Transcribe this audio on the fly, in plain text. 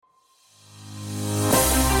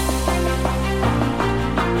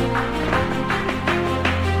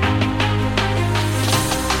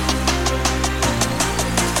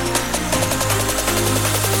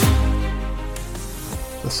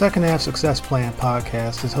Second Half Success Plan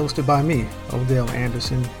podcast is hosted by me, Odell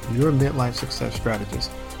Anderson, your midlife success strategist.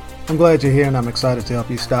 I'm glad you're here and I'm excited to help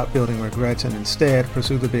you stop building regrets and instead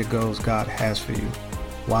pursue the big goals God has for you.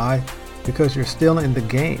 Why? Because you're still in the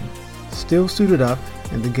game, still suited up,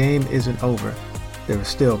 and the game isn't over. There is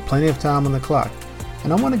still plenty of time on the clock,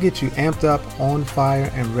 and I want to get you amped up, on fire,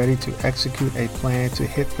 and ready to execute a plan to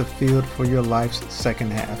hit the field for your life's second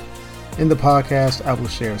half. In the podcast, I will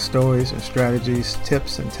share stories and strategies,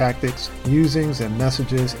 tips and tactics, musings and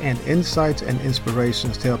messages, and insights and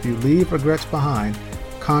inspirations to help you leave regrets behind,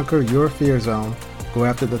 conquer your fear zone, go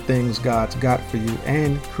after the things God's got for you,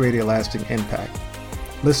 and create a lasting impact.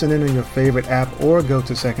 Listen in on your favorite app or go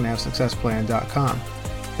to secondhalfsuccessplan.com.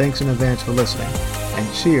 Thanks in advance for listening,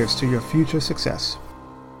 and cheers to your future success.